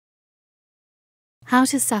How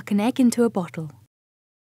to suck an egg into a bottle.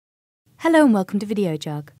 Hello and welcome to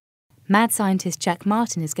Videojug. Mad scientist Jack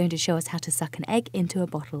Martin is going to show us how to suck an egg into a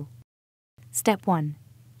bottle. Step 1.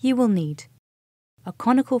 You will need a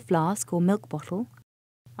conical flask or milk bottle,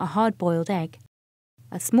 a hard-boiled egg,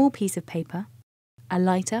 a small piece of paper, a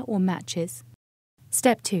lighter or matches.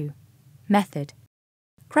 Step 2. Method.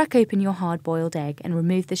 Crack open your hard-boiled egg and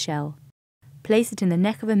remove the shell. Place it in the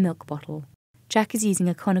neck of a milk bottle. Jack is using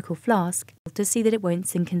a conical flask to see that it won't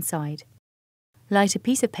sink inside. Light a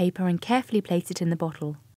piece of paper and carefully place it in the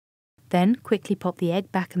bottle. Then quickly pop the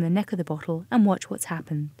egg back in the neck of the bottle and watch what's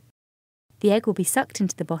happened. The egg will be sucked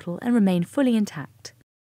into the bottle and remain fully intact.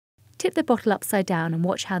 Tip the bottle upside down and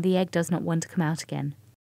watch how the egg does not want to come out again.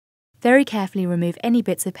 Very carefully remove any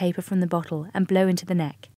bits of paper from the bottle and blow into the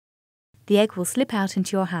neck. The egg will slip out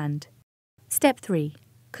into your hand. Step 3.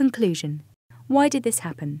 Conclusion. Why did this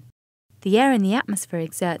happen? The air in the atmosphere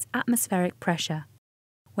exerts atmospheric pressure.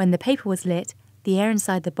 When the paper was lit, the air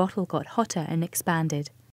inside the bottle got hotter and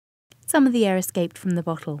expanded. Some of the air escaped from the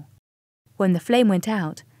bottle. When the flame went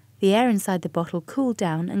out, the air inside the bottle cooled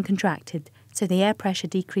down and contracted, so the air pressure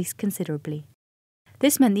decreased considerably.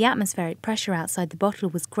 This meant the atmospheric pressure outside the bottle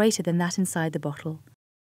was greater than that inside the bottle.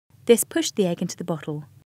 This pushed the egg into the bottle.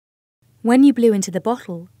 When you blew into the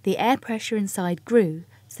bottle, the air pressure inside grew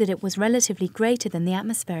so that it was relatively greater than the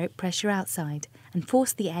atmospheric pressure outside and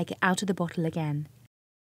forced the egg out of the bottle again.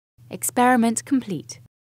 Experiment complete.